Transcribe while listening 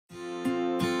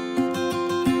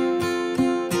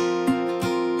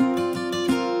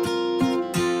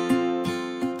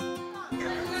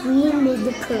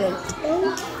decorate.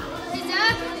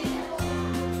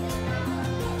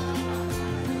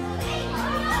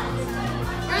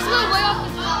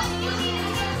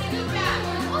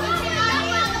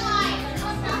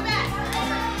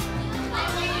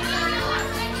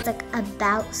 It's like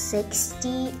about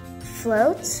 60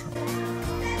 floats.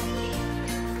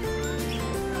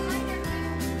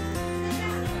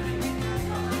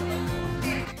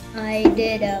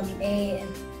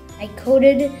 I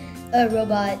coded a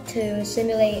robot to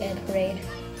simulate a parade.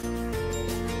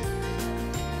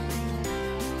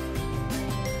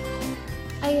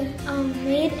 I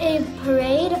made a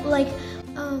parade,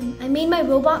 I made my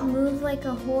robot move like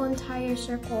a whole entire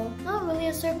circle. Not really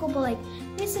a circle, but like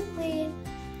basically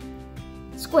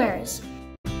squares.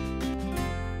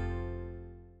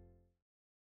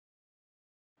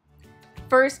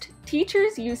 First,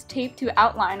 teachers used tape to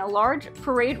outline a large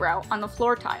parade route on the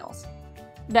floor tiles.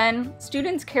 Then,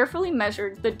 students carefully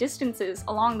measured the distances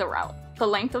along the route, the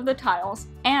length of the tiles,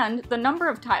 and the number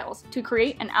of tiles to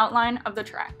create an outline of the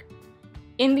track.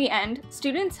 In the end,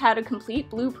 students had a complete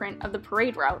blueprint of the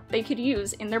parade route they could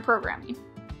use in their programming.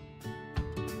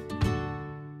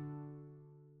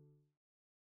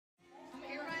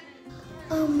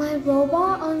 My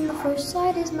robot on the first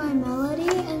side is my Melody,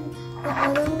 and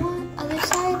the other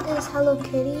side is Hello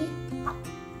Kitty.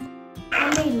 I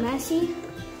made Messi.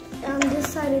 On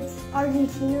this side it's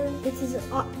Argentina. It's his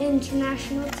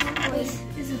international team. This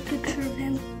is a picture of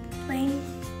him playing.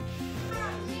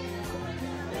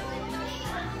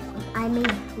 I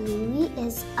made Bluey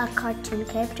is a cartoon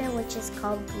character which is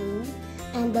called Blue,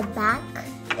 and the back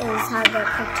is how the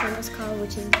cartoon is called,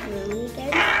 which is Bluey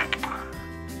again.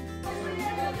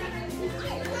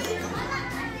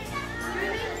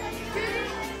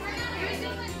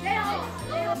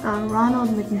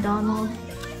 Ronald McDonald,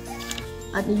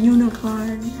 the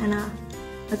unicorn, and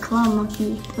a claw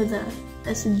monkey with a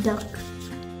duck.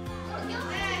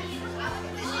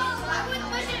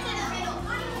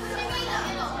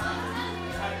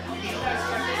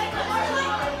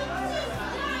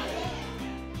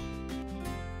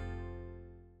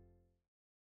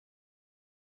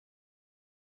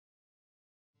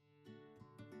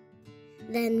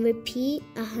 Then repeat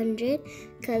 100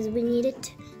 because we need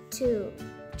it to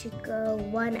go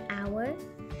 1 hour.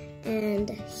 And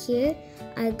here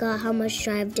I got how much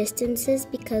drive distance is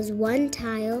because one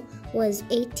tile was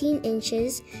 18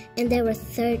 inches and there were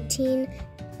 13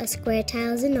 square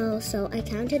tiles in all, so I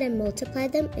counted and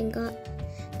multiplied them and got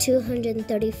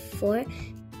 234.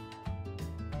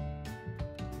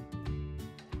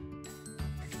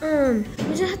 You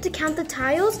just have to count the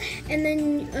tiles, and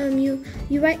then you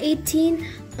write 18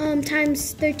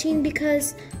 times 13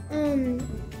 because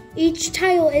each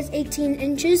tile is 18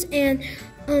 inches, and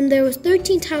there was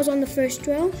 13 tiles on the first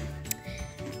row.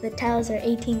 The tiles are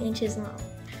 18 inches long,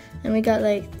 and we got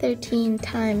like 13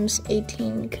 times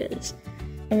 18 because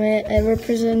it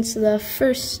represents the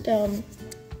first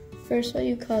what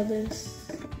you call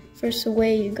this? First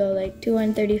away you go, like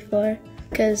 234.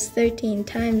 Because 13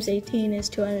 times 18 is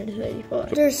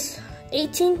 234. There's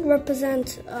 18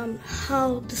 represents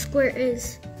how the square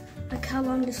is, like how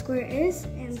long the square is,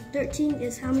 and 13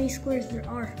 is how many squares there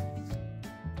are.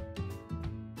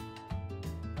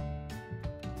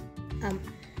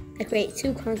 I create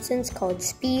two constants called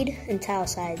speed and tile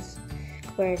size,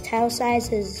 where tile size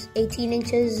is 18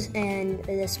 inches and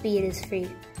the speed is 3.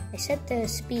 I set the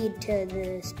speed to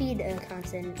the speed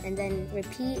constant and then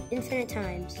repeat infinite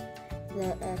times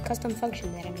the custom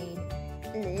function that I made.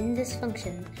 And in this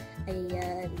function,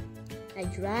 I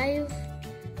drive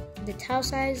the tile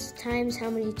size times how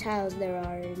many tiles there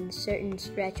are in a certain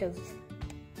stretch of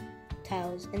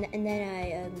tiles, and then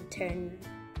I turn